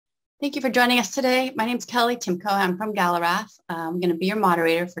Thank you for joining us today. My name is Kelly Timko. I'm from Galarath. I'm going to be your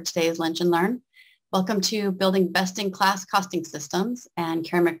moderator for today's Lunch and Learn. Welcome to Building Best-in-Class Costing Systems, and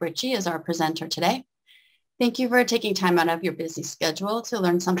Karen McRitchie is our presenter today. Thank you for taking time out of your busy schedule to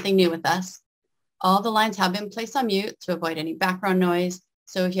learn something new with us. All the lines have been placed on mute to avoid any background noise.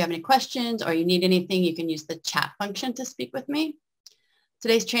 So if you have any questions or you need anything, you can use the chat function to speak with me.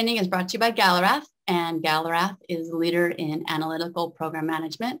 Today's training is brought to you by Galarath, and Galarath is a leader in analytical program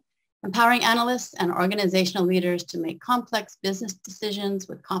management, empowering analysts and organizational leaders to make complex business decisions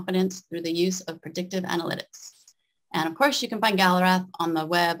with confidence through the use of predictive analytics. And of course, you can find Galarath on the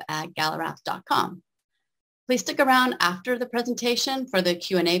web at galarath.com. Please stick around after the presentation for the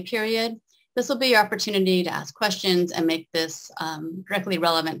Q&A period. This will be your opportunity to ask questions and make this directly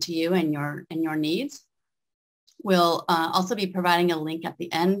relevant to you and your needs. We'll also be providing a link at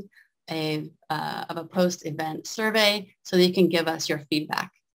the end of a post-event survey so that you can give us your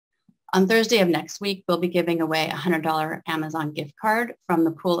feedback. On Thursday of next week, we'll be giving away a $100 Amazon gift card from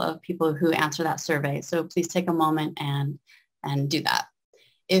the pool of people who answer that survey. So please take a moment and do that.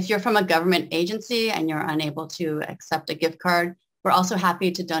 If you're from a government agency and you're unable to accept a gift card, we're also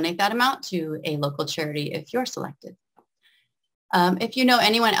happy to donate that amount to a local charity if you're selected. If you know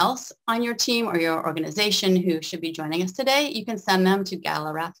anyone else on your team or your organization who should be joining us today, you can send them to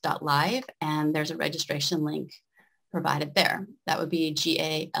galarath.live, and there's a registration link provided there. That would be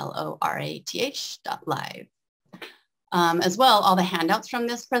GALORATH.live. As well, all the handouts from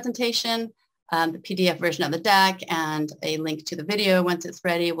this presentation, the PDF version of the deck, and a link to the video once it's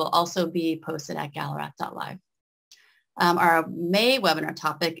ready will also be posted at galarath.live. Our May webinar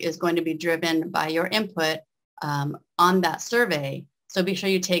topic is going to be driven by your input on that survey. So be sure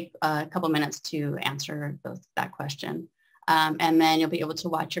you take a couple minutes to answer that question. And then you'll be able to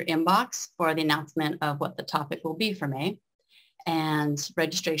watch your inbox for the announcement of what the topic will be for May. And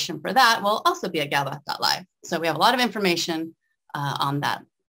registration for that will also be at galarath.live. So we have a lot of information on that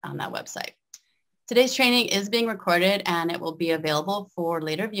website. Today's training is being recorded and it will be available for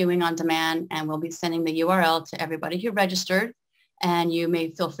later viewing on demand, and we'll be sending the URL to everybody who registered, and you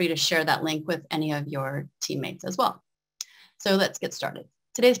may feel free to share that link with any of your teammates as well. So let's get started.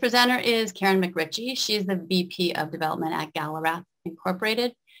 Today's presenter is Karen McRitchie. She's the VP of Development at Galarath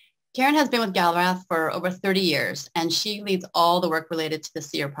Incorporated. Karen has been with Galarath for over 30 years, and she leads all the work related to the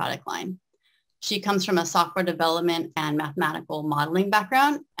SEER product line. She comes from a software development and mathematical modeling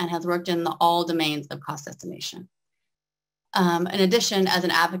background and has worked in all domains of cost estimation. In addition, as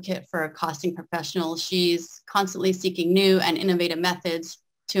an advocate for costing professionals, she's constantly seeking new and innovative methods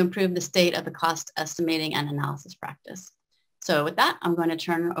to improve the state of the cost estimating and analysis practice. So with that, I'm going to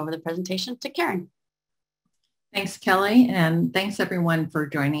turn over the presentation to Karen. Thanks, Kelly, and thanks everyone for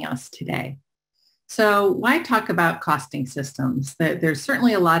joining us today. So why talk about costing systems? There's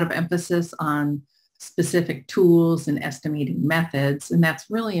certainly a lot of emphasis on specific tools and estimating methods, and that's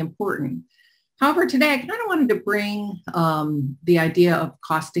really important. However, today I kind of wanted to bring the idea of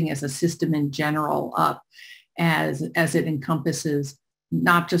costing as a system in general up as it encompasses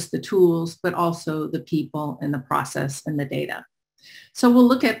not just the tools, but also the people and the process and the data. So we'll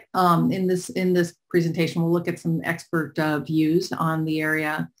look at, in this presentation, we'll look at some expert views on the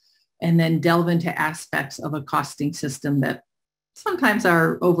area and then delve into aspects of a costing system that sometimes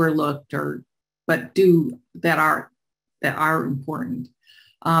are overlooked that are important.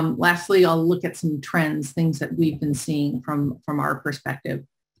 Lastly, I'll look at some trends, things that we've been seeing from our perspective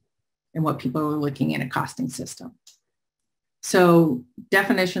and what people are looking in a costing system. So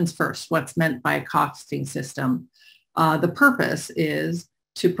definitions first, what's meant by a costing system. The purpose is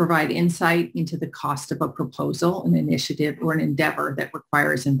to provide insight into the cost of a proposal, an initiative, or an endeavor that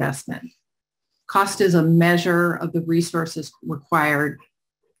requires investment. Cost is a measure of the resources required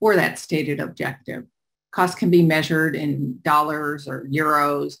for that stated objective. Cost can be measured in dollars or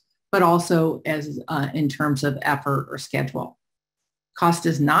euros, but also as in terms of effort or schedule. Cost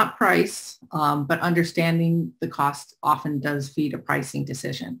is not price, but understanding the cost often does feed a pricing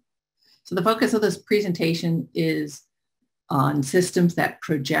decision. So the focus of this presentation is on systems that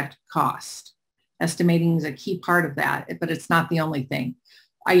project cost. Estimating is a key part of that, but it's not the only thing.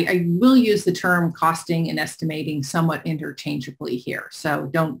 I will use the term costing and estimating somewhat interchangeably here. So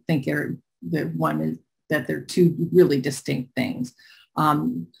don't think that they're two really distinct things.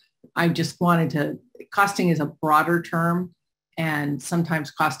 I just costing is a broader term, and sometimes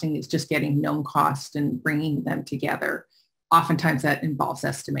costing is just getting known costs and bringing them together. Oftentimes that involves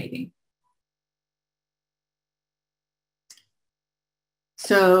estimating.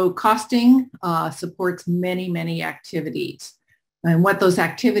 So costing supports many, many activities. And what those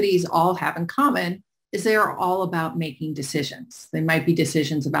activities all have in common is they are all about making decisions. They might be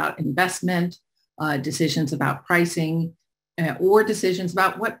decisions about investment, decisions about pricing, or decisions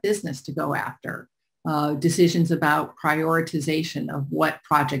about what business to go after, decisions about prioritization of what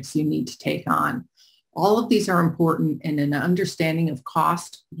projects you need to take on. All of these are important, and an understanding of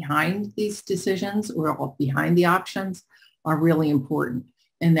cost behind these decisions or behind the options are really important.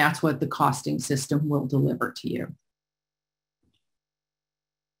 And that's what the costing system will deliver to you.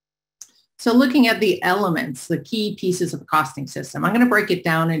 So looking at the elements, the key pieces of a costing system, I'm going to break it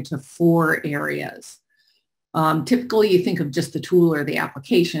down into 4 areas. Typically, you think of just the tool or the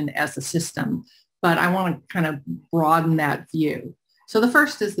application as a system, but I want to kind of broaden that view. So the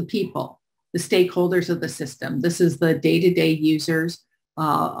first is the people, the stakeholders of the system. This is the day-to-day users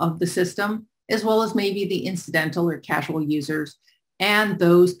of the system, as well as maybe the incidental or casual users, and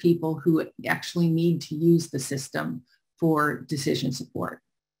those people who actually need to use the system for decision support.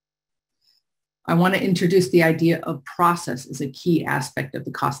 I want to introduce the idea of process as a key aspect of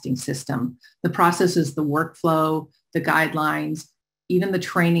the costing system. The process is the workflow, the guidelines, even the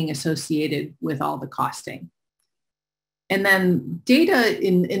training associated with all the costing. And then data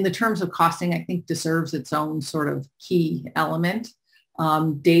in the terms of costing, I think deserves its own sort of key element.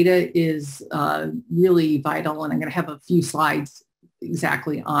 Data is really vital, and I'm going to have a few slides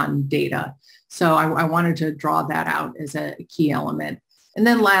exactly on data. So I wanted to draw that out as a key element. And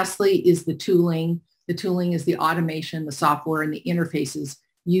then lastly is the tooling. The tooling is the automation, the software, and the interfaces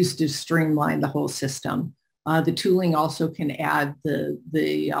used to streamline the whole system. The tooling also can add the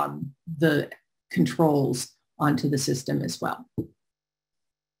controls onto the system as well.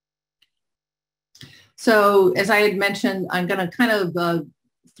 So as I had mentioned, I'm going to kind of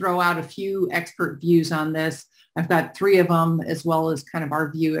throw out a few expert views on this. I've got 3 of them, as well as kind of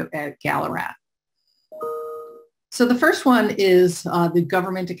our view at Galarath. So the first one is the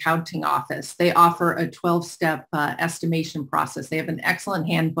Government Accounting Office. They offer a 12-step estimation process. They have an excellent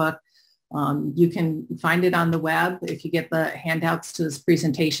handbook. You can find it on the web if you get the handouts to this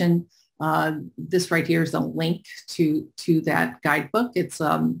presentation. This right here is a link to that guidebook. It's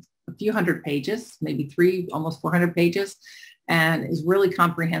a few hundred pages, maybe almost 400 pages, and is really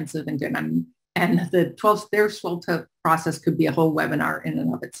comprehensive and good. And their 12-step process could be a whole webinar in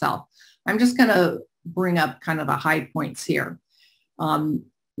and of itself. I'm just going to bring up kind of the high points here.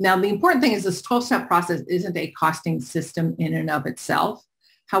 Now, the important thing is this 12-step process isn't a costing system in and of itself.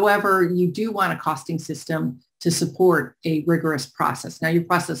 However, you do want a costing system to support a rigorous process. Now, your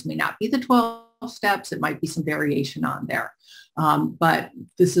process may not be the 12 steps. It might be some variation on there. But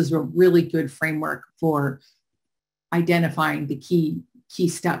this is a really good framework for identifying the key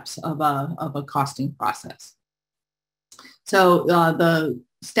steps of a costing process. So the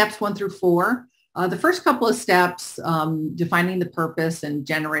steps 1 through 4, the first couple of steps, defining the purpose and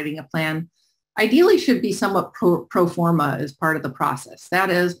generating a plan, ideally should be somewhat pro forma as part of the process. That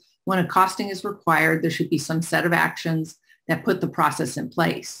is, when a costing is required, there should be some set of actions that put the process in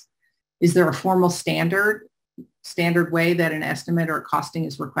place. Is there a formal standard way that an estimate or a costing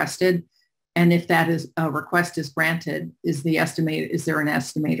is requested? And if that is a request is granted, is there an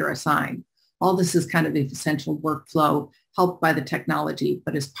estimator assigned? All this is kind of the essential workflow helped by the technology,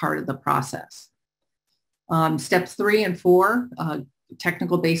 but is part of the process. Steps 3 and 4,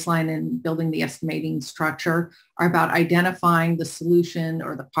 technical baseline and building the estimating structure, are about identifying the solution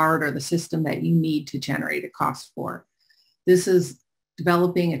or the part or the system that you need to generate a cost for. This is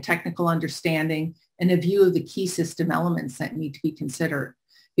developing a technical understanding and a view of the key system elements that need to be considered.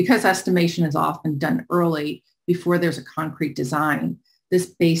 Because estimation is often done early before there's a concrete design,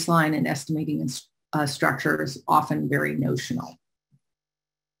 this baseline and estimating structure is often very notional.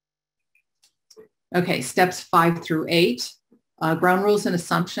 Okay, steps 5 through 8, ground rules and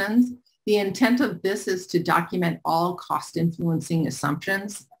assumptions. The intent of this is to document all cost influencing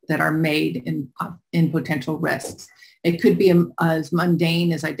assumptions that are made in potential risks. It could be as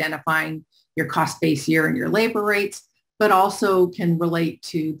mundane as identifying your cost base year and your labor rates, but also can relate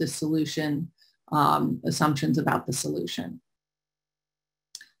to the solution, assumptions about the solution.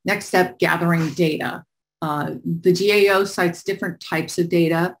 Next step, gathering data. The GAO cites different types of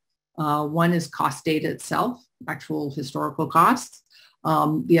data. One is cost data itself, actual historical costs.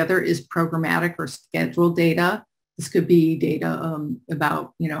 The other is programmatic or scheduled data. This could be data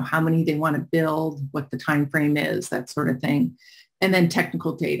about, how many they want to build, what the time frame is, that sort of thing. And then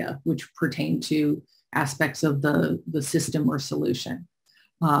technical data, which pertain to aspects of the system or solution.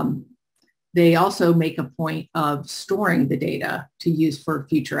 They also make a point of storing the data to use for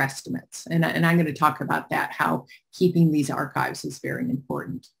future estimates. And I'm going to talk about that, how keeping these archives is very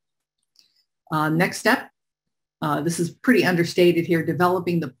important. Next step, this is pretty understated here,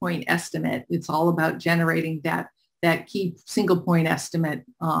 developing the point estimate. It's all about generating that key single point estimate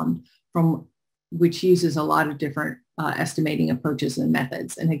from which uses a lot of different estimating approaches and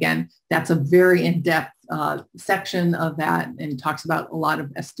methods. And again, that's a very in-depth section of that and talks about a lot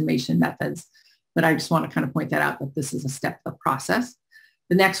of estimation methods. But I just want to kind of point that out, that this is a step of the process.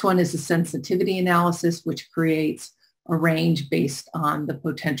 The next one is the sensitivity analysis, which creates a range based on the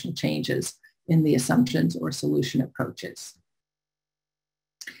potential changes in the assumptions or solution approaches.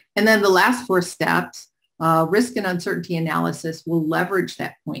 And then the last 4 steps, risk and uncertainty analysis, will leverage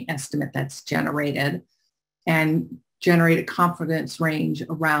that point estimate that's generated and generate a confidence range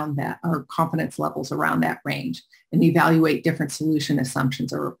around that, or confidence levels around that range, and evaluate different solution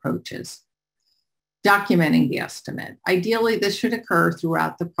assumptions or approaches. Documenting the estimate. Ideally, this should occur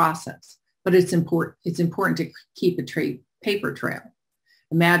throughout the process, but it's important to keep a paper trail.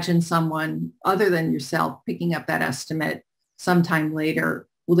 Imagine someone other than yourself picking up that estimate sometime later.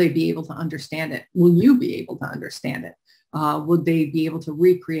 Will they be able to understand it? Will you be able to understand it? Would they be able to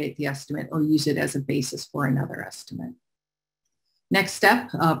recreate the estimate or use it as a basis for another estimate? Next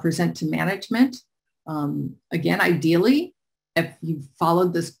step, present to management. Again, ideally, if you've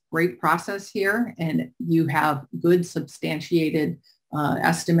followed this great process here and you have good substantiated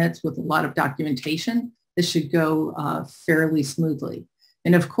estimates with a lot of documentation, this should go fairly smoothly.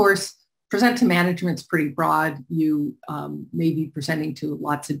 And of course, present to management is pretty broad. You may be presenting to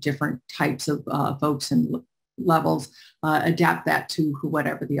lots of different types of folks and levels. Adapt that to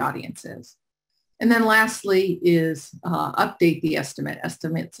whatever the audience is. And then lastly is update the estimate.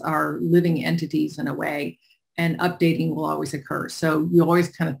 Estimates are living entities in a way, and updating will always occur. So you always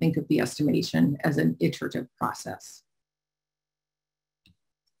kind of think of the estimation as an iterative process.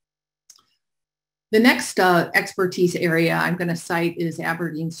 The next expertise area I'm going to cite is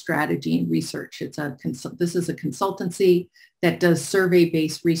Aberdeen Strategy and Research. This is a consultancy that does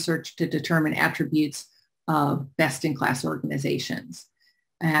survey-based research to determine attributes of best-in-class organizations.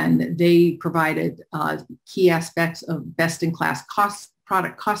 And they provided key aspects of best-in-class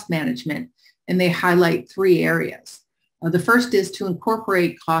product cost management, and they highlight 3 areas. The first is to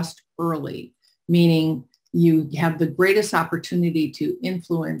incorporate cost early, meaning you have the greatest opportunity to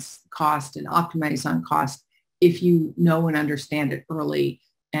influence cost and optimize on cost if you know and understand it early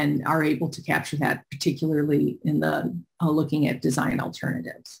and are able to capture that, particularly in the looking at design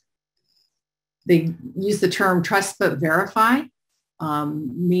alternatives. They use the term trust but verify,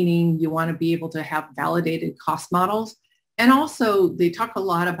 meaning you want to be able to have validated cost models. And also they talk a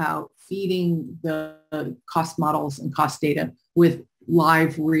lot about feeding the cost models and cost data with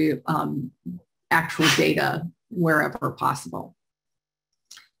live actual data wherever possible.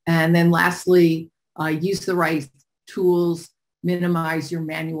 And then lastly, use the right tools, minimize your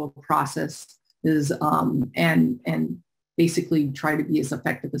manual processes, and basically try to be as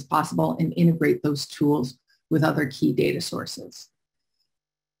effective as possible and integrate those tools with other key data sources.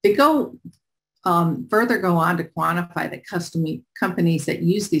 They go further go on to quantify that companies that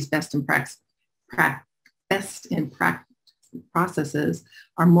use these best in practice processes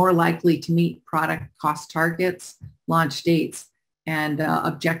are more likely to meet product cost targets, launch dates, and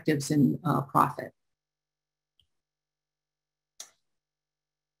objectives in profit.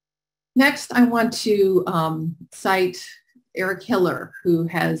 Next, I want to cite Eric Hiller, who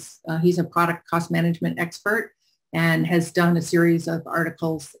he's a product cost management expert and has done a series of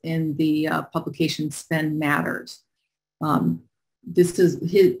articles in the publication Spend Matters. This is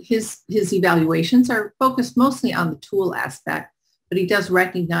his evaluations are focused mostly on the tool aspect, but he does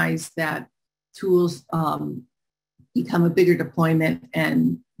recognize that tools become a bigger deployment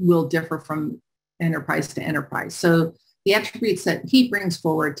and will differ from enterprise to enterprise. So the attributes that he brings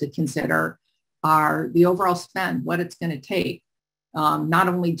forward to consider are the overall spend, what it's going to take, not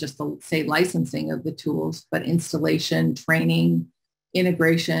only just the, say, licensing of the tools, but installation, training,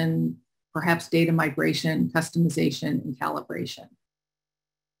 integration, perhaps data migration, customization, and calibration.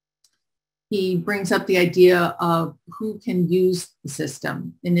 He brings up the idea of who can use the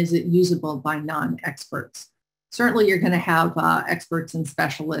system and is it usable by non-experts. Certainly you're going to have experts and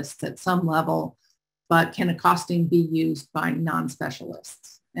specialists at some level, but can a costing be used by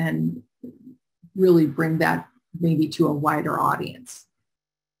non-specialists and really bring that maybe to a wider audience?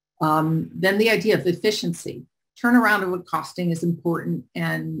 Then the idea of efficiency. Turnaround of costing is important,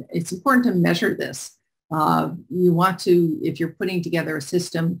 and it's important to measure this. You want to, if you're putting together a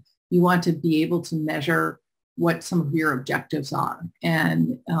system, you want to be able to measure what some of your objectives are.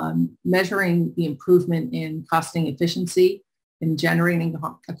 And measuring the improvement in costing efficiency and generating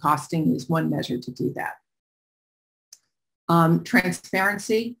a costing is one measure to do that.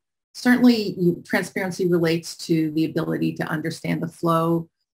 Transparency. Certainly, transparency relates to the ability to understand the flow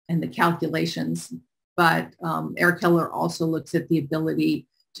and the calculations, but Eric Keller also looks at the ability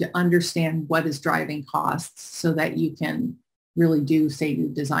to understand what is driving costs so that you can really do, say, your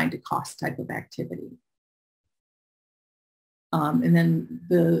design to cost type of activity. And then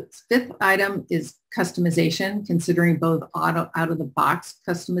the fifth item is customization, considering both out-of-the-box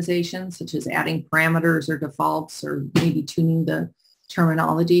customization, such as adding parameters or defaults or maybe tuning the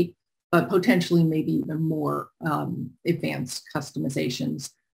terminology, but potentially maybe even more advanced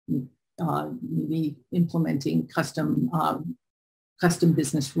customizations, maybe implementing custom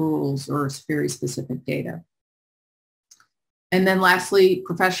business rules or very specific data. And then lastly,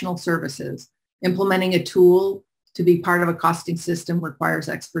 professional services. Implementing a tool to be part of a costing system requires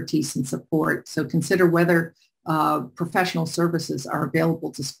expertise and support. So consider whether professional services are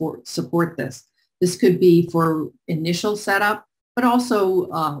available to support this. This could be for initial setup, but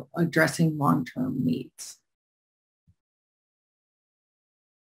also addressing long-term needs.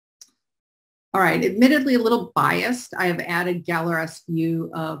 All right, admittedly a little biased, I have added Galerath's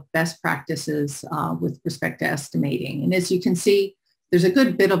view of best practices with respect to estimating. And as you can see, there's a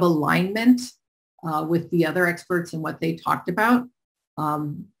good bit of alignment with the other experts and what they talked about.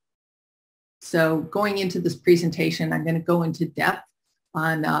 So going into this presentation, I'm going to go into depth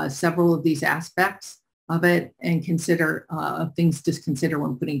on several of these aspects of it and consider things to consider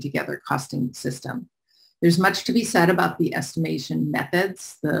when putting together a costing system. There's much to be said about the estimation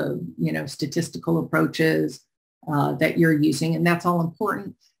methods, the statistical approaches that you're using, and that's all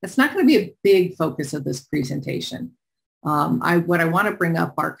important. That's not going to be a big focus of this presentation. What I want to bring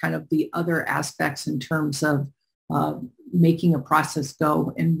up are kind of the other aspects in terms of making a process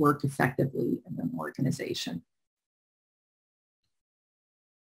go and work effectively in an organization.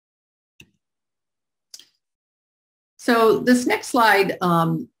 So this next slide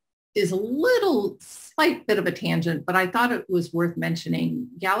is a slight bit of a tangent, but I thought it was worth mentioning.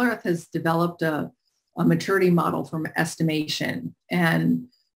 Galerath has developed a maturity model from estimation, and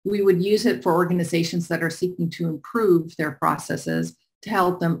we would use it for organizations that are seeking to improve their processes to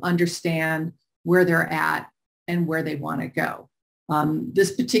help them understand where they're at and where they want to go.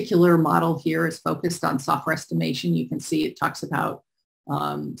 This particular model here is focused on software estimation. You can see it talks about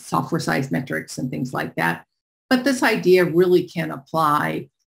software size metrics and things like that. But this idea really can apply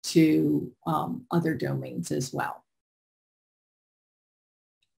to other domains as well.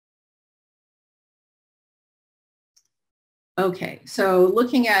 Okay, so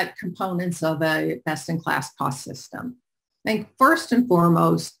looking at components of a best-in-class cost system, I think first and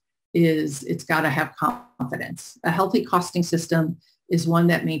foremost is it's got to have confidence. A healthy costing system is one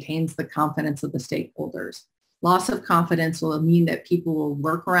that maintains the confidence of the stakeholders. Loss of confidence will mean that people will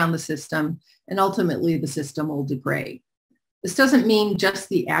work around the system and ultimately the system will degrade. This doesn't mean just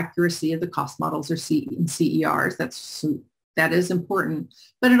the accuracy of the cost models or CERs. That is important,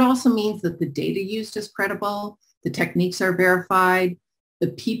 but it also means that the data used is credible, the techniques are verified, the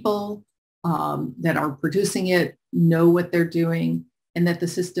people that are producing it know what they're doing, and that the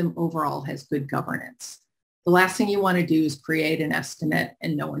system overall has good governance. The last thing you want to do is create an estimate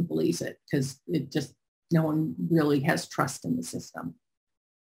and no one believes it because no one really has trust in the system.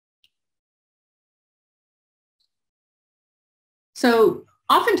 So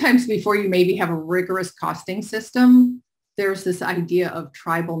oftentimes before you maybe have a rigorous costing system, there's this idea of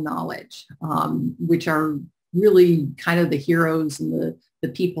tribal knowledge, which are really kind of the heroes and the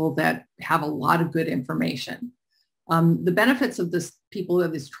people that have a lot of good information. The benefits of this people who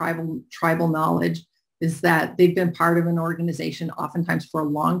have this tribal knowledge is that they've been part of an organization oftentimes for a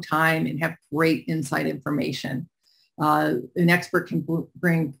long time and have great inside information. An expert can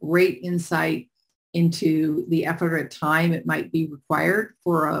bring great insight into the effort or time it might be required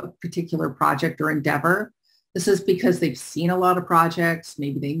for a particular project or endeavor. This is because they've seen a lot of projects,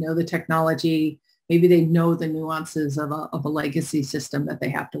 maybe they know the technology, maybe they know the nuances of a legacy system that they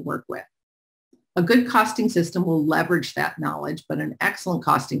have to work with. A good costing system will leverage that knowledge, but an excellent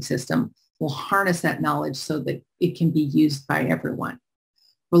costing system will harness that knowledge so that it can be used by everyone.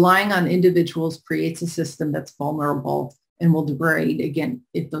 Relying on individuals creates a system that's vulnerable and will degrade, again,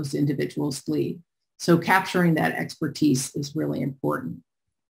 if those individuals leave. So capturing that expertise is really important.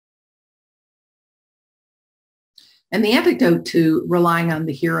 And the antidote to relying on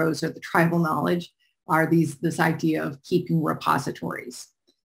the heroes or the tribal knowledge are this idea of keeping repositories.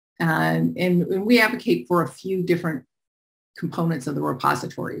 And we advocate for a few different components of the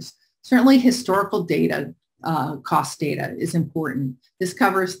repositories. Certainly historical data, cost data is important. This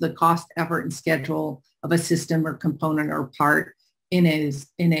covers the cost, effort, and schedule of a system or component or part in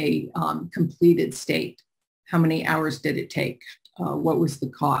a completed state. How many hours did it take what was the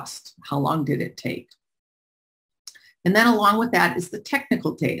cost? How long did it take? And then along with that is the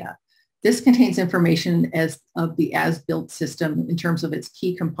technical data. This contains information of the as-built system in terms of its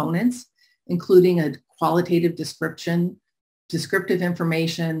key components, including a qualitative description, descriptive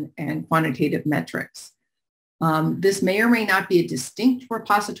information, and quantitative metrics. This may or may not be a distinct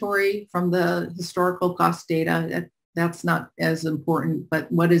repository from the historical cost data. That's not as important,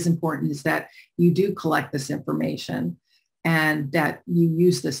 but what is important is that you do collect this information and that you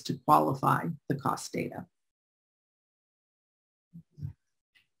use this to qualify the cost data.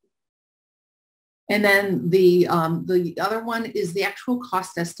 And then the other one is the actual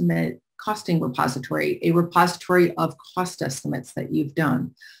cost estimate costing repository, a repository of cost estimates that you've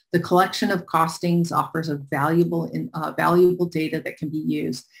done. The collection of costings offers a valuable data that can be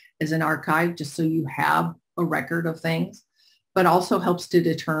used as an archive, just so you have a record of things, but also helps to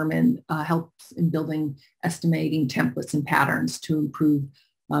determine, helps in building estimating templates and patterns to improve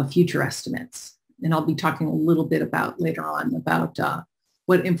future estimates. And I'll be talking a little bit about later on about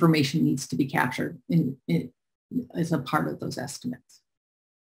what information needs to be captured as a part of those estimates.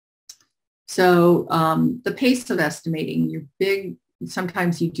 So the pace of estimating, you're big,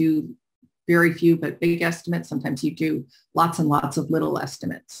 sometimes you do very few but big estimates, sometimes you do lots and lots of little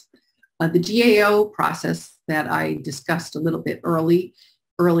estimates. The GAO process that I discussed a little bit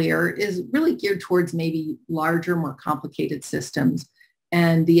earlier is really geared towards maybe larger, more complicated systems.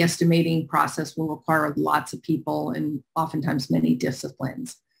 And the estimating process will require lots of people and oftentimes many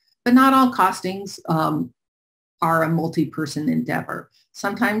disciplines. But not all costings are a multi-person endeavor.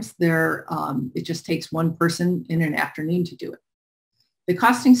 Sometimes it just takes one person in an afternoon to do it. The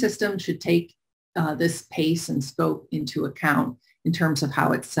costing system should take this pace and scope into account in terms of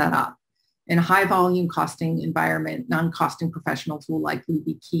how it's set up. In a high volume costing environment, non-costing professionals will likely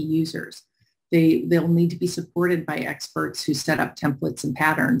be key users. They'll need to be supported by experts who set up templates and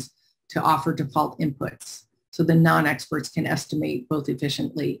patterns to offer default inputs, so the non-experts can estimate both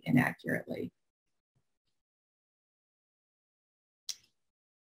efficiently and accurately.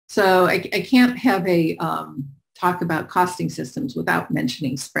 So I can't have a talk about costing systems without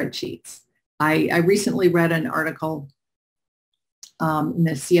mentioning spreadsheets. I recently read an article in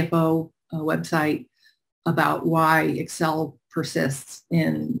the CFO website about why Excel persists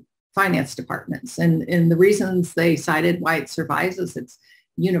in finance departments. And the reasons they cited why it survives is it's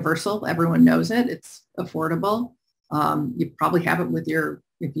universal. Everyone knows it. It's affordable. You probably have it with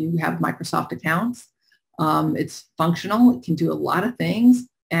if you have Microsoft accounts. It's functional. It can do a lot of things.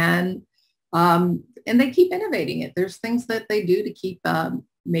 And they keep innovating it. There's things that they do to keep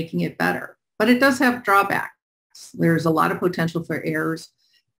making it better. But it does have drawbacks. There's a lot of potential for errors,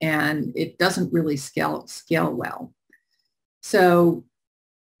 and it doesn't really scale well. So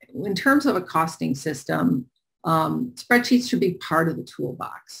in terms of a costing system, spreadsheets should be part of the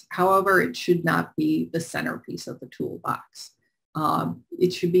toolbox. However, it should not be the centerpiece of the toolbox.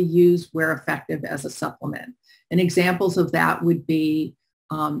 It should be used where effective as a supplement. And examples of that would be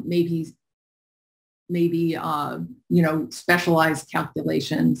maybe specialized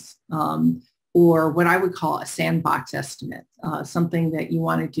calculations, or what I would call a sandbox estimate, something that you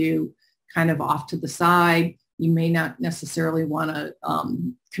want to do kind of off to the side. You may not necessarily want to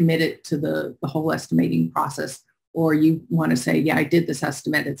commit it to the whole estimating process, or you want to say, yeah, I did this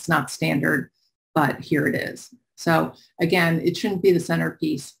estimate. It's not standard, but here it is. So again, it shouldn't be the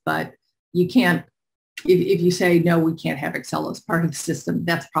centerpiece, but you can't, if you say, no, we can't have Excel as part of the system,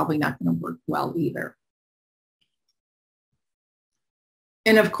 that's probably not going to work well either.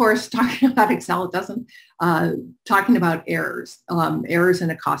 And of course, talking about Excel, it doesn't, talking about errors, errors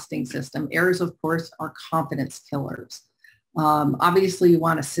in a costing system. Errors, of course, are confidence killers. Obviously, you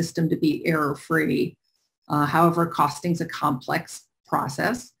want a system to be error-free. However, costing is a complex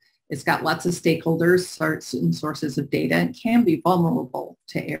process. It's got lots of stakeholders and sources of data and can be vulnerable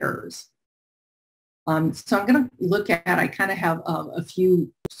to errors. So I'm going to look at, I kind of have a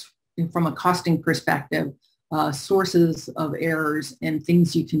few, from a costing perspective, sources of errors and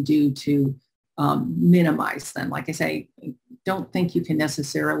things you can do to minimize them. Like I say, don't think you can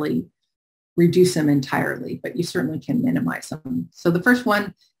necessarily reduce them entirely, but you certainly can minimize them. So the first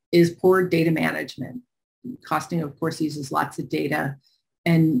one is poor data management. Costing, of course, uses lots of data,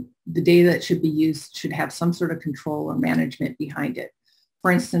 and the data that should be used should have some sort of control or management behind it.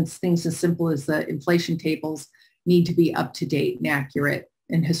 For instance, things as simple as the inflation tables need to be up to date and accurate,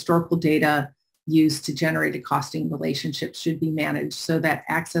 and historical data used to generate a costing relationship should be managed so that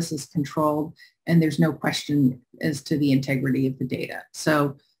access is controlled and there's no question as to the integrity of the data.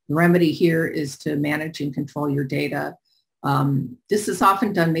 So the remedy here is to manage and control your data. This is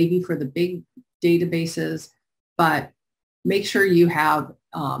often done maybe for the big databases, but make sure you have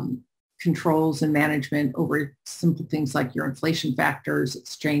controls and management over simple things like your inflation factors,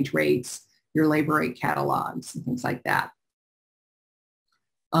 exchange rates, your labor rate catalogs, and things like that.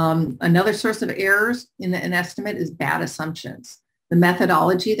 Another source of errors in an estimate is bad assumptions. The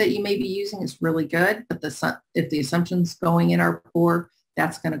methodology that you may be using is really good, but if the assumptions going in are poor,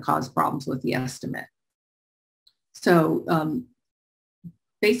 that's going to cause problems with the estimate. So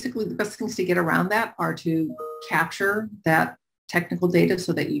basically, the best things to get around that are to capture that technical data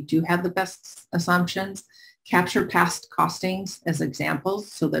so that you do have the best assumptions, capture past costings as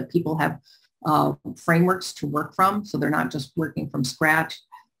examples so that people have frameworks to work from, so they're not just working from scratch,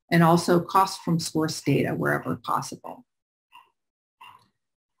 and also cost from source data wherever possible.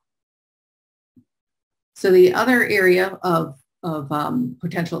 So the other area of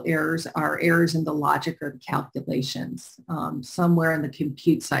potential errors are errors in the logic or the calculations, somewhere in the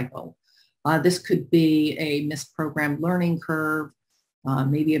compute cycle. This could be a misprogrammed learning curve,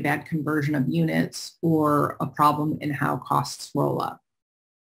 maybe a bad conversion of units, or a problem in how costs roll up.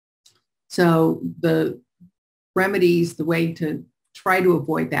 So the remedies, the way to try to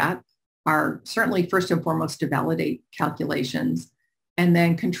avoid that are certainly first and foremost to validate calculations, and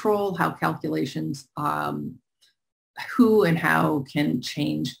then control how calculations, who and how can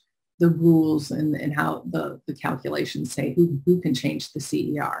change the rules and how the calculations say who can change the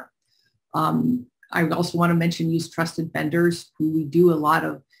CER. I also want to mention use trusted vendors who we do a lot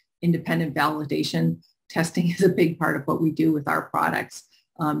of independent validation. Testing is a big part of what we do with our products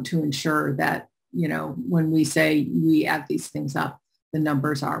to ensure that, you know, when we say we add these things up, the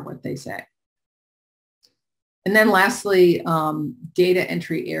numbers are what they say. And then lastly, data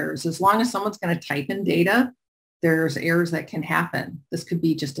entry errors. As long as someone's going to type in data, there's errors that can happen. This could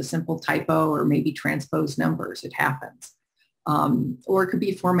be just a simple typo or maybe transposed numbers. It happens. Or it could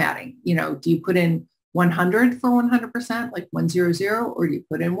be formatting. You know, do you put in 100 for 100%, like 100, or do you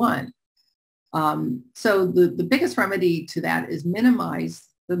put in 1? So the biggest remedy to that is minimize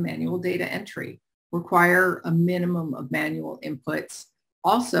the manual data entry. Require a minimum of manual inputs.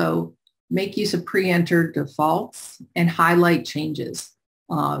 Also, make use of pre-entered defaults and highlight changes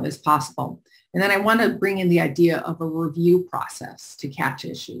as possible. And then I want to bring in the idea of a review process to catch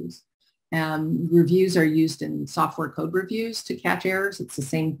issues. Reviews are used in software code reviews to catch errors. It's the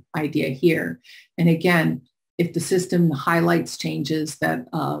same idea here. And again, if the system highlights changes that,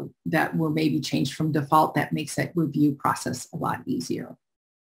 that were maybe changed from default, that makes that review process a lot easier.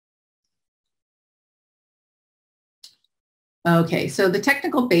 Okay, so the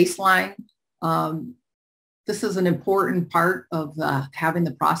technical baseline, this is an important part of having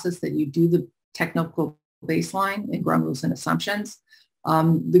the process that you do the technical baseline and ground rules and assumptions.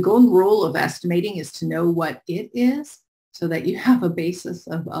 The golden rule of estimating is to know what it is so that you have a basis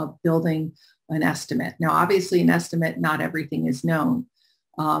of building an estimate. Now, obviously, an estimate, not everything is known.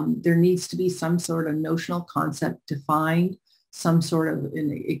 There needs to be some sort of notional concept defined, some sort of,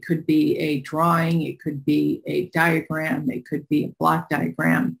 it could be a drawing, it could be a diagram, it could be a block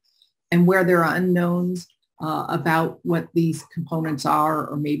diagram. And where there are unknowns about what these components are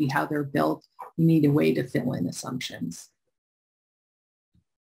or maybe how they're built, you need a way to fill in assumptions.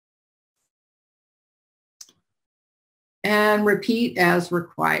 And repeat as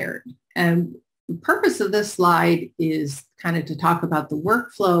required. And the purpose of this slide is kind of to talk about the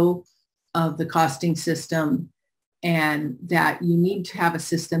workflow of the costing system, and that you need to have a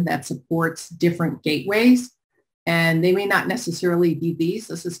system that supports different gateways. And they may not necessarily be these.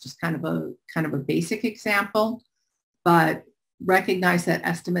 This is just kind of a basic example, but recognize that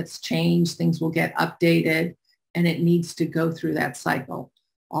estimates change, things will get updated, and it needs to go through that cycle.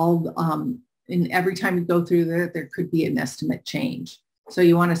 And every time you go through there could be an estimate change. So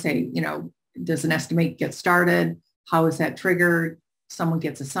you want to say, you know, does an estimate get started? How is that triggered? Someone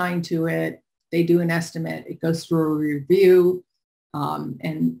gets assigned to it. They do an estimate. It goes through a review,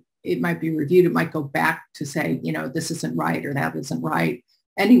 and it might be reviewed. It might go back to say, you know, this isn't right or that isn't right.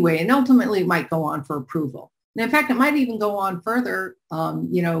 Anyway, and ultimately it might go on for approval. And in fact, it might even go on further,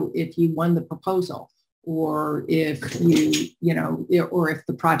 you know, if you won the proposal, or if you know, or if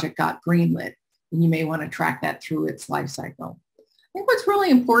the project got greenlit, and you may want to track that through its life cycle. I think what's really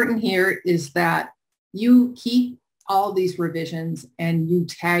important here is that you keep all these revisions and you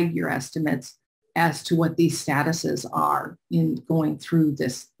tag your estimates as to what these statuses are in going through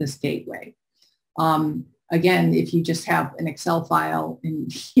this gateway. Again, if you just have an Excel file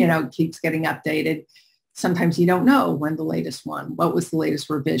and, you know, keeps getting updated, sometimes you don't know when the latest one, what was the latest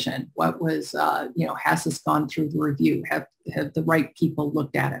revision, what was, you know, has this gone through the review, have the right people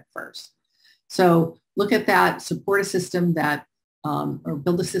looked at it first. So look at that, support a system that, or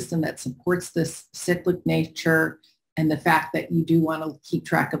build a system that supports this cyclic nature, and the fact that you do want to keep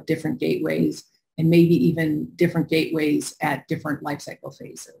track of different gateways and maybe even different gateways at different life cycle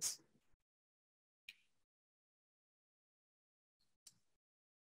phases.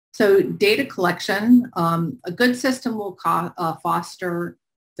 So data collection, a good system will foster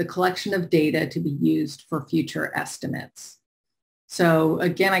the collection of data to be used for future estimates. So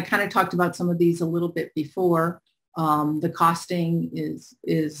again, I kind of talked about some of these a little bit before. The costing is,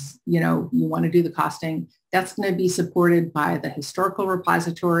 you want to do the costing. That's going to be supported by the historical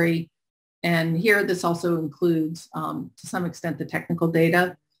repository. And here, this also includes, to some extent, the technical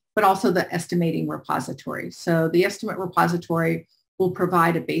data, but also the estimating repository. So the estimate repository will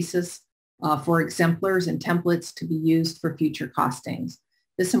provide a basis for exemplars and templates to be used for future costings.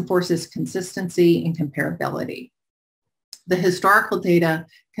 This enforces consistency and comparability. The historical data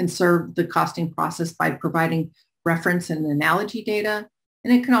can serve the costing process by providing reference and analogy data,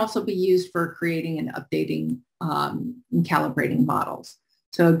 and it can also be used for creating and updating and calibrating models.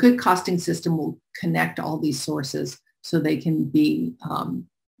 So a good costing system will connect all these sources so they can be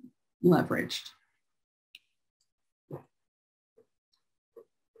leveraged.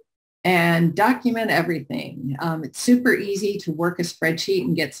 And document everything. It's super easy to work a spreadsheet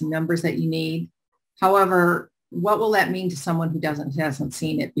and get some numbers that you need. However, what will that mean to someone who hasn't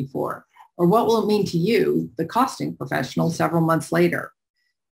seen it before? Or what will it mean to you, the costing professional, several months later?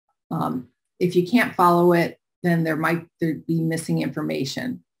 If you can't follow it, then there might be missing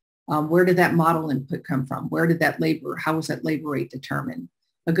information. Where did that model input come from? Where did that labor, how was that labor rate determined?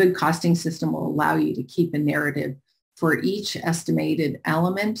 A good costing system will allow you to keep a narrative for each estimated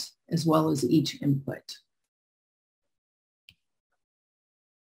element as well as each input.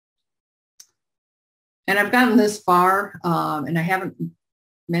 And I've gotten this far, and I haven't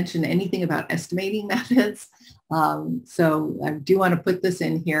mentioned anything about estimating methods. So I do want to put this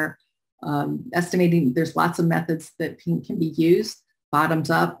in here. Estimating, there's lots of methods that can be used: bottoms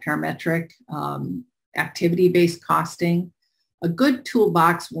up, parametric, activity-based costing. A good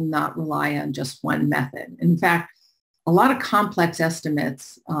toolbox will not rely on just one method. In fact, a lot of complex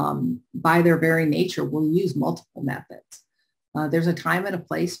estimates, by their very nature, will use multiple methods. There's a time and a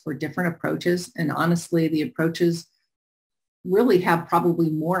place for different approaches, and honestly, the approaches really have probably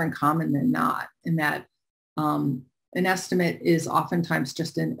more in common than not, in that an estimate is oftentimes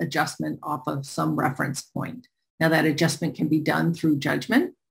just an adjustment off of some reference point. Now, that adjustment can be done through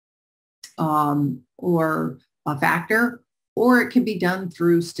judgment or a factor, or it can be done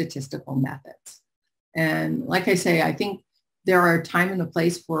through statistical methods. And like I say, I think there are a time and a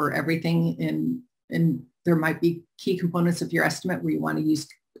place for everything, and there might be key components of your estimate where you want to use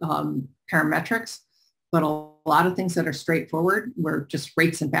parametrics, but a lot of things that are straightforward, where just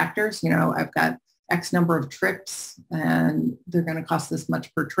rates and factors. I've got X number of trips and they're going to cost this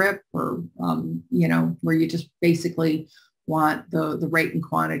much per trip, or, where you just basically want the rate and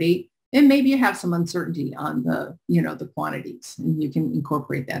quantity. And maybe you have some uncertainty on the quantities, and you can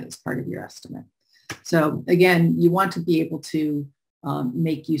incorporate that as part of your estimate. So again, you want to be able to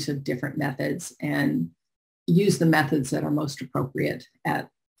make use of different methods and use the methods that are most appropriate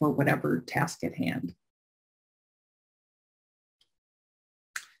for whatever task at hand.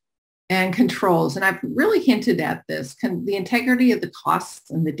 And controls, and I've really hinted at this. The integrity of the costs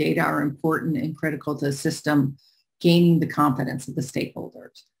and the data are important and critical to the system gaining the confidence of the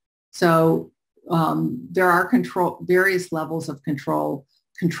stakeholders. So there are various levels of control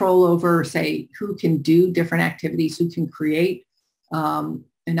over, say, who can do different activities, who can create and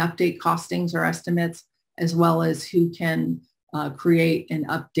update costings or estimates, as well as who can create and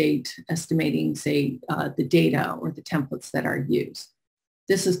update estimating, say, the data or the templates that are used.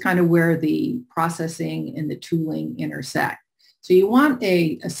 This is kind of where the processing and the tooling intersect. So you want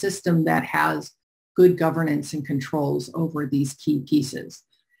a system that has good governance and controls over these key pieces.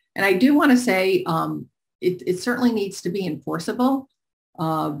 And I do want to say it certainly needs to be enforceable,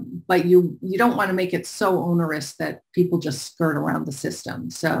 but you don't want to make it so onerous that people just skirt around the system.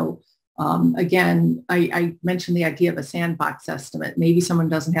 So again, I mentioned the idea of a sandbox estimate. Maybe someone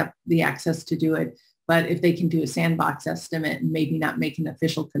doesn't have the access to do it, but if they can do a sandbox estimate and maybe not make an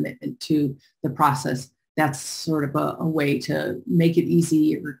official commitment to the process, that's sort of a way to make it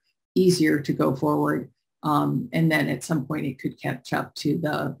easier to go forward. And then at some point it could catch up to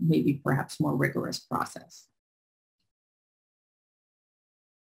the maybe perhaps more rigorous process.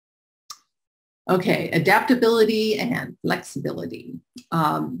 Okay, adaptability and flexibility.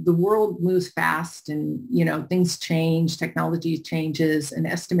 The world moves fast, and things change, technology changes, and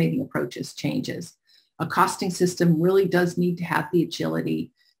estimating approaches changes. A costing system really does need to have the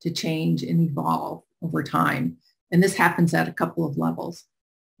agility to change and evolve over time. And this happens at a couple of levels.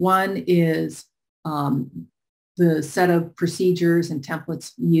 One is the the set of procedures and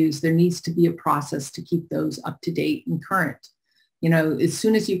templates used, there needs to be a process to keep those up to date and current. As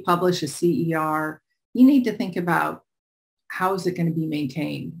soon as you publish a CER, you need to think about how is it going to be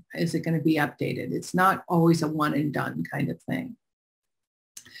maintained? Is it going to be updated? It's not always a one and done kind of thing.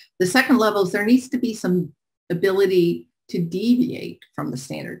 The second level is there needs to be some ability to deviate from the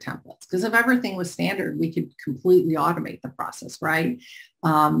standard templates, because if everything was standard, we could completely automate the process, right?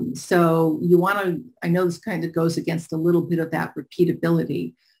 So you want to, I know this kind of goes against a little bit of that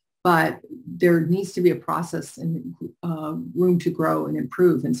repeatability, but there needs to be a process and room to grow and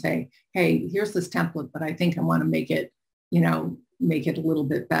improve and say, hey, here's this template, but I think I want to make it, make it a little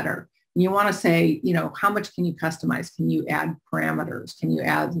bit better. And you want to say, how much can you customize? Can you add parameters? Can you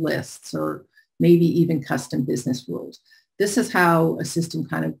add lists or maybe even custom business rules? This is how a system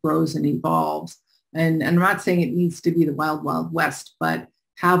kind of grows and evolves. And I'm not saying it needs to be the wild, wild west, but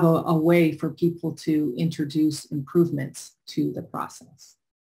have a way for people to introduce improvements to the process.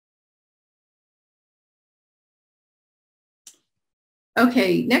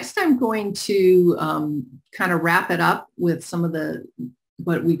 Okay, next I'm going to kind of wrap it up with some of the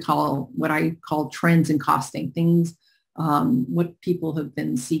what I call trends in costing, things, what people have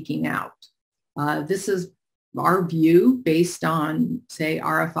been seeking out. This is our view based on, say,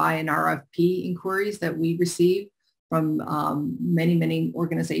 RFI and RFP inquiries that we receive from many, many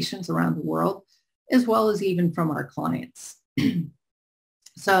organizations around the world, as well as even from our clients.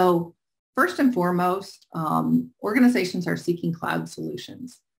 So first and foremost, organizations are seeking cloud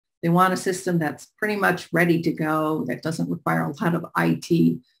solutions. They want a system that's pretty much ready to go, that doesn't require a lot of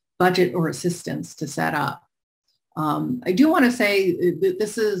IT budget or assistance to set up. I do want to say that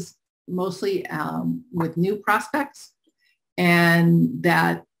this is mostly with new prospects, and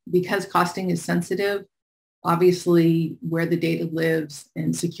that because costing is sensitive, obviously where the data lives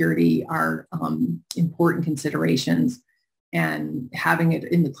and security are important considerations, and having it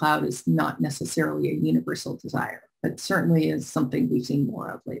in the cloud is not necessarily a universal desire, but certainly is something we've seen more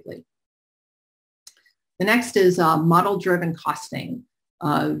of lately. The next is model-driven costing.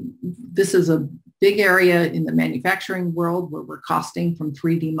 This is a big area in the manufacturing world where we're costing from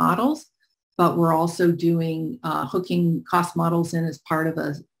 3D models, but we're also doing hooking cost models in as part of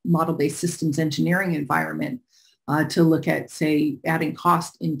a model-based systems engineering environment to look at, say, adding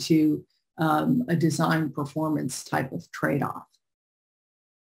cost into a design performance type of trade-off.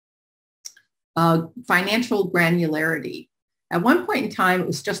 Financial granularity. At one point in time, it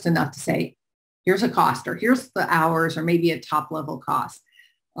was just enough to say, here's a cost, or here's the hours, or maybe a top-level cost.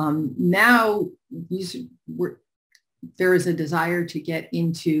 Now, there is a desire to get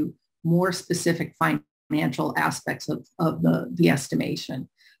into more specific financial aspects of the estimation.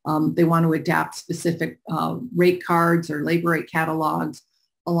 They want to adapt specific rate cards or labor rate catalogs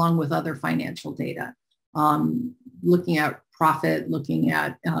along with other financial data. Looking at profit, looking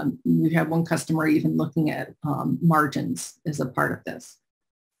at, we have one customer even looking at margins as a part of this.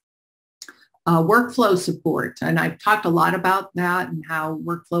 Workflow support, and I've talked a lot about that and how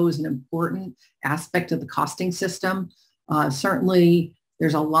workflow is an important aspect of the costing system. Certainly,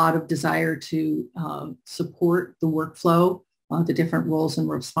 there's a lot of desire to support the workflow, the different roles and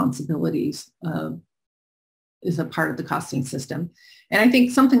responsibilities is a part of the costing system. And I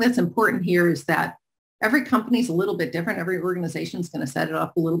think something that's important here is that every company is a little bit different. Every organization is going to set it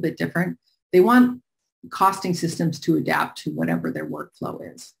up a little bit different. They want costing systems to adapt to whatever their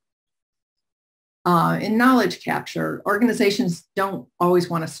workflow is. In knowledge capture, organizations don't always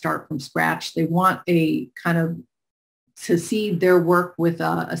want to start from scratch. They want a kind of to seed their work with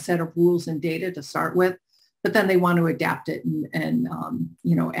a set of rules and data to start with, but then they want to adapt it and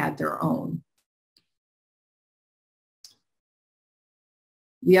add their own.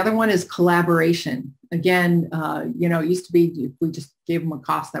 The other one is collaboration. Again, it used to be if we just gave them a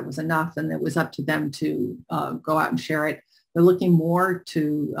cost that was enough, and it was up to them to go out and share it. They're looking more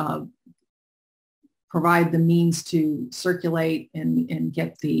to provide the means to circulate and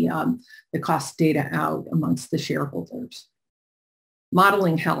get the cost data out amongst the shareholders.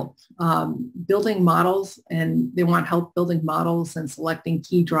 Modeling help, building models, and they want help building models and selecting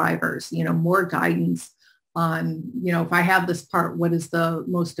key drivers, more guidance on, if I have this part, what is the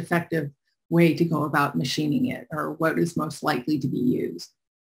most effective way to go about machining it, or what is most likely to be used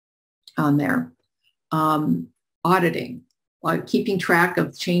on there. Auditing, keeping track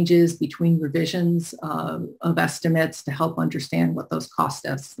of changes between revisions of estimates to help understand what those cost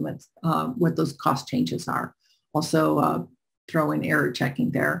estimates, what those cost changes are. Also throw in error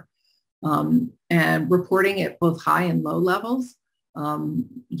checking there. And reporting at both high and low levels,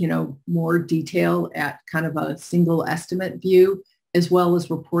 more detail at kind of a single estimate view, as well as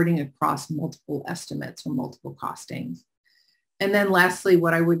reporting across multiple estimates or multiple costings. And then lastly,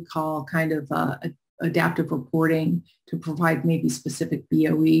 what I would call kind of adaptive reporting to provide maybe specific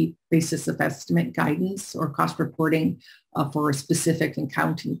BOE, basis of estimate guidance, or cost reporting for specific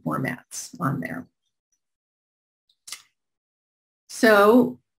accounting formats on there.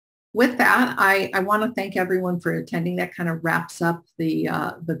 So with that, I want to thank everyone for attending. That kind of wraps up the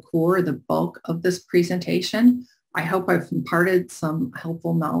core, the bulk of this presentation. I hope I've imparted some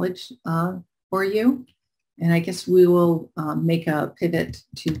helpful knowledge for you. And I guess we will make a pivot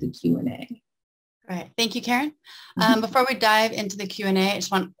to the Q&A. Right. Thank you, Karen. Before we dive into the Q&A, I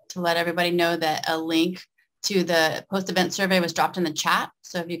just want to let everybody know that a link to the post-event survey was dropped in the chat.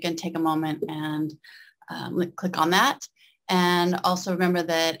 So if you can take a moment and click on that. And also remember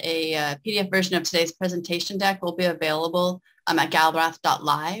that a PDF version of today's presentation deck will be available at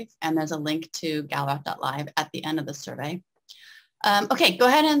galbraith.live, and there's a link to galbraith.live at the end of the survey. Okay, go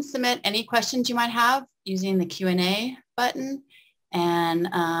ahead and submit any questions you might have using the Q&A button, and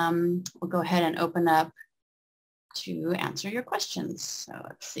we'll go ahead and open up to answer your questions. So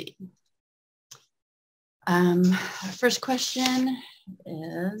let's see. Our first question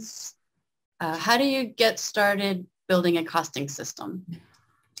is, how do you get started building a costing system?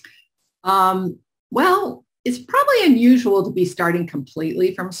 Well, it's probably unusual to be starting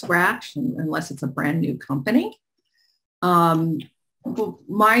completely from scratch unless it's a brand new company. My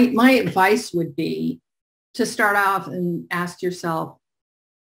advice would be to start off and ask yourself,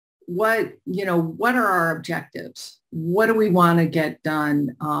 what are our objectives? What do we want to get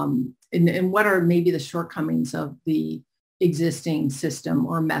done? And what are maybe the shortcomings of the existing system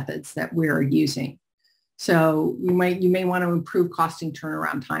or methods that we're using? So you may want to improve costing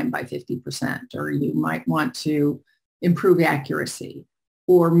turnaround time by 50%, or you might want to improve accuracy,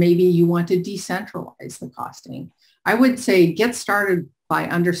 or maybe you want to decentralize the costing. I would say get started by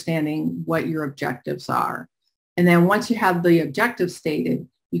understanding what your objectives are. And then once you have the objectives stated,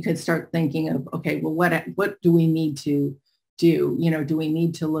 you can start thinking of, okay, well, what do we need to do? Do we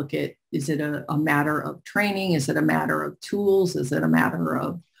need to look at, is it a matter of training? Is it a matter of tools? Is it a matter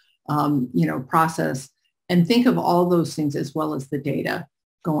of, process? And think of all those things as well as the data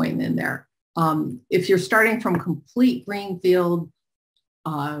going in there. If you're starting from complete greenfield,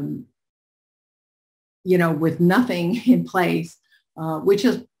 with nothing in place, which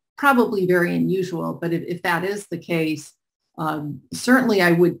is probably very unusual, but if that is the case, certainly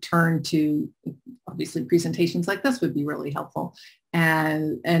I would turn to, obviously presentations like this would be really helpful,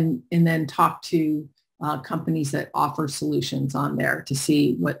 and then talk to companies that offer solutions on there to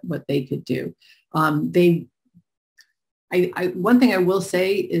see what they could do. One thing I will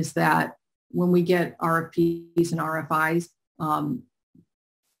say is that when we get RFPs and RFIs,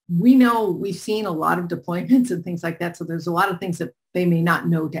 we know we've seen a lot of deployments and things like that. So there's a lot of things that they may not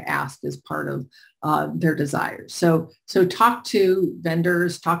know to ask as part of their desires. So talk to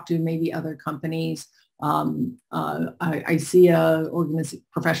vendors, talk to maybe other companies. I see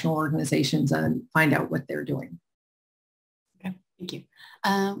professional organizations and find out what they're doing. Okay, thank you.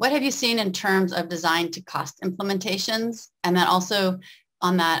 What have you seen in terms of design to cost implementations? And then also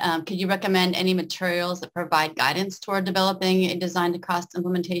on that, could you recommend any materials that provide guidance toward developing a design to cost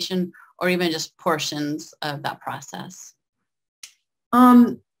implementation, or even just portions of that process?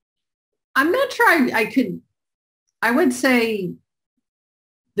 I'm not sure I would say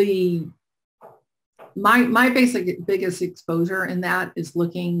my biggest exposure in that is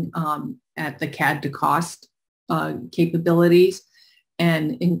looking at the CAD to cost capabilities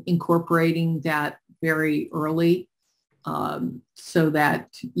and incorporating that very early so that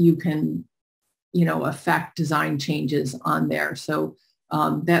you can, affect design changes on there. So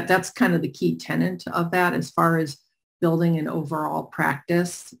that's kind of the key tenet of that as far as building an overall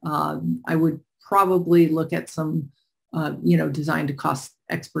practice. I would probably look at some, design to cost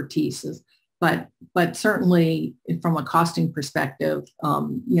expertise, but certainly from a costing perspective,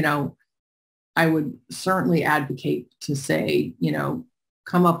 I would certainly advocate to say,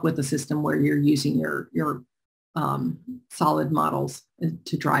 come up with a system where you're using your solid models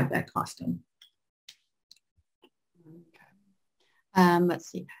to drive that costing.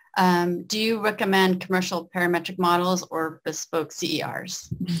 Let's see. Do you recommend commercial parametric models or bespoke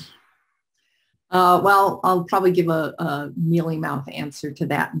CERs? Well, I'll probably give a mealy mouth answer to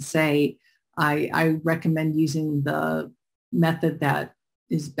that and say I recommend using the method that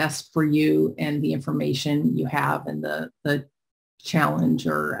is best for you and the information you have and the challenge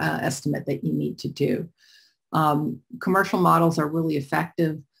or estimate that you need to do. Commercial models are really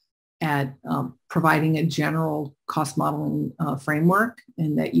effective at providing a general cost modeling framework,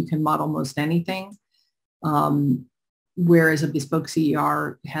 and that you can model most anything. whereas a bespoke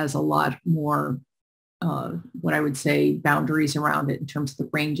CER has a lot more, what I would say, boundaries around it in terms of the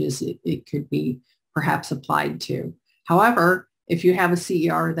ranges it could be perhaps applied to. However, if you have a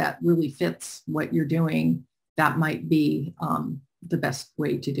CER that really fits what you're doing, that might be the best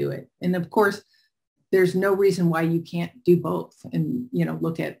way to do it. And of course, there's no reason why you can't do both and,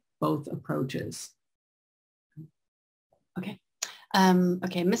 look at both approaches. Okay.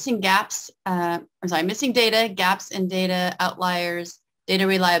 Okay, missing data, gaps in data, outliers, data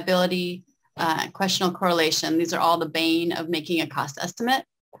reliability, questionable correlation. These are all the bane of making a cost estimate.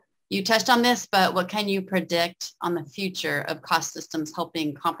 You touched on this, but what can you predict on the future of cost systems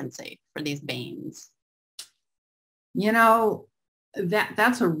helping compensate for these banes?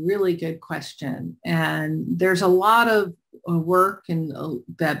 That's a really good question. And there's a lot of work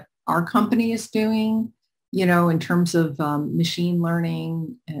that our company is doing, in terms of machine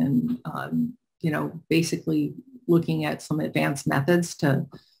learning and, basically looking at some advanced methods to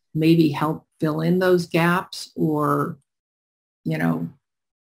maybe help fill in those gaps or,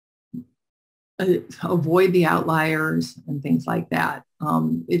 avoid the outliers and things like that.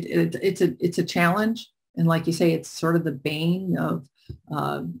 It's a challenge. And like you say, it's sort of the bane of,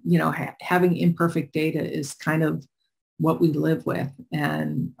 having imperfect data is kind of what we live with.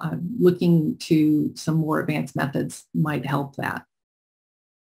 And looking to some more advanced methods might help that.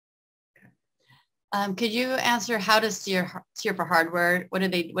 Could you answer how does SEER for hardware, what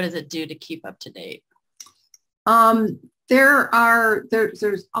does it do to keep up to date?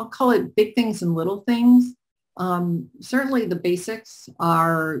 There's I'll call it big things and little things. Certainly the basics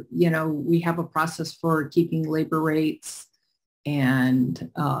are, we have a process for keeping labor rates and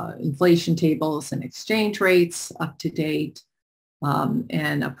inflation tables and exchange rates up to date,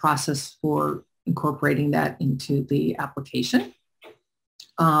 and a process for incorporating that into the application.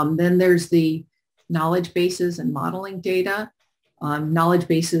 Then there's the knowledge bases and modeling data. Knowledge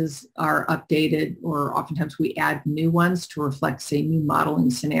bases are updated, or oftentimes we add new ones to reflect, say, new modeling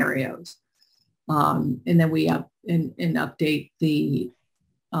scenarios. And then we update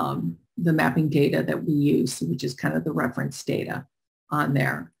the mapping data that we use, which is kind of the reference data on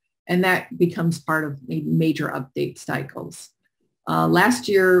there. And that becomes part of major update cycles. Last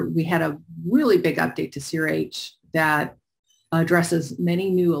year, we had a really big update to CRH that addresses many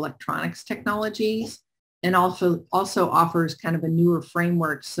new electronics technologies and also offers kind of a newer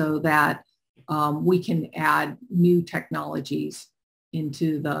framework so that we can add new technologies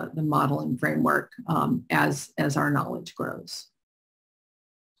into the modeling framework as our knowledge grows.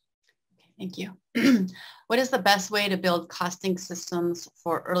 Thank you. What is the best way to build costing systems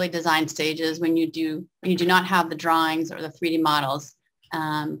for early design stages when you do not have the drawings or the 3D models,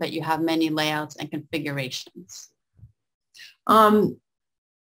 but you have many layouts and configurations?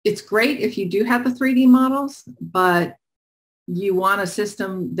 It's great if you do have the 3D models, but you want a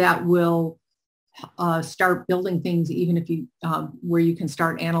system that will start building things even if you, where you can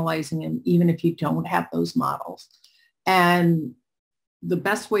start analyzing them, even if you don't have those models. And the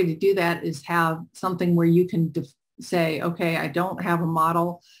best way to do that is have something where you can say, okay, I don't have a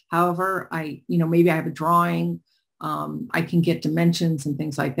model. However, maybe I have a drawing. I can get dimensions and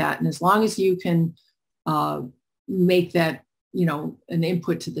things like that. And as long as you can make that, an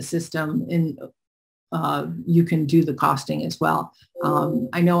input to the system, and you can do the costing as well.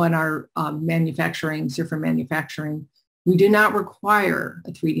 I know in our manufacturing, SEER for manufacturing, we do not require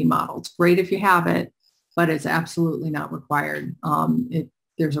a 3D model. It's great if you have it, but it's absolutely not required.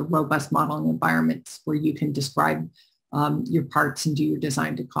 There's a robust modeling environment where you can describe your parts and do your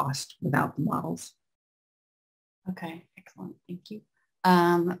design to cost without the models. Okay, excellent. Thank you.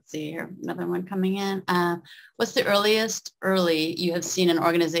 Let's see here, another one coming in. What's the earliest you have seen an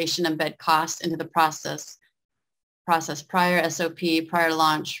organization embed costs into the process prior SOP, prior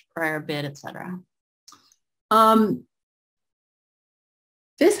launch, prior bid, et cetera?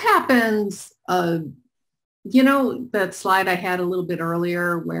 This happens, that slide I had a little bit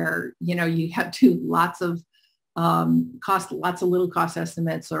earlier where, you have to lots of little cost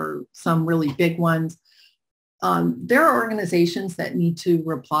estimates or some really big ones. There are organizations that need to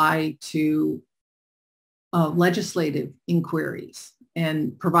reply to legislative inquiries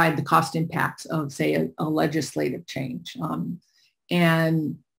and provide the cost impacts of, say, a legislative change.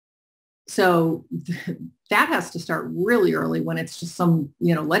 And so that has to start really early when it's just some,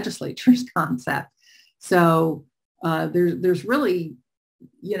 legislature's concept. So there's really,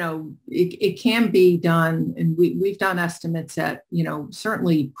 it can be done. And we've done estimates at,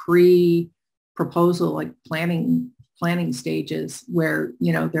 certainly pre-proposal, like planning stages where,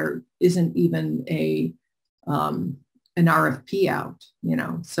 there isn't even an RFP out,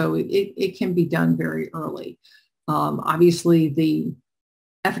 so it can be done very early. Obviously, the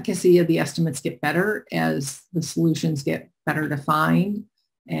efficacy of the estimates get better as the solutions get better defined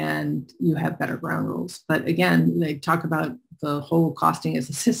and you have better ground rules. But again, they talk about the whole costing as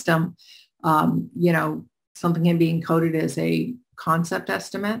a system. You know, something can be encoded as a concept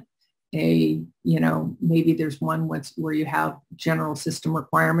estimate. Maybe there's one where you have general system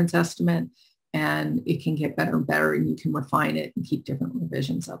requirements estimate, and it can get better and better, and you can refine it and keep different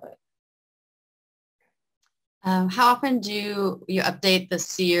revisions of it. How often do you update the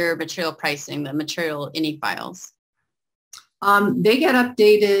SEER material pricing, the material INI files? They get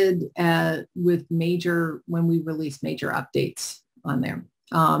updated when we release major updates on there.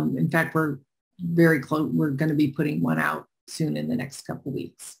 In fact, we're very close. We're going to be putting one out soon in the next couple of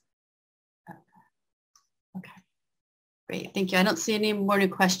weeks. Okay. Great. Thank you. I don't see any more new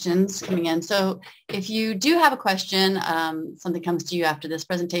questions coming in. So if you do have a question, something comes to you after this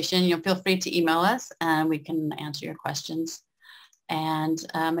presentation, feel free to email us and we can answer your questions. And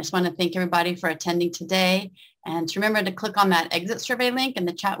I just want to thank everybody for attending today. And to remember to click on that exit survey link in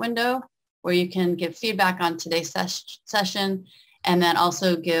the chat window where you can give feedback on today's session and then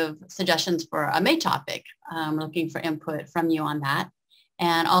also give suggestions for a May topic. Looking for input from you on that.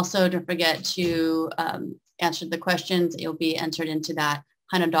 And also don't forget to answer the questions. You'll be entered into that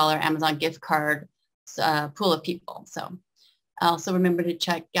 $100 Amazon gift card pool of people. So also remember to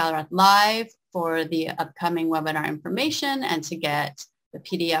check Galarath Live for the upcoming webinar information and to get the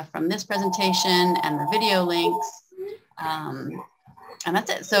PDF from this presentation and the video links. And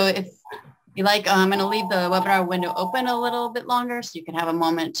that's it. So if you like, I'm going to leave the webinar window open a little bit longer so you can have a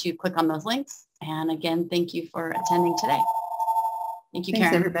moment to click on those links. And again, thank you for attending today. Thank you,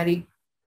 Karen. Thanks, everybody.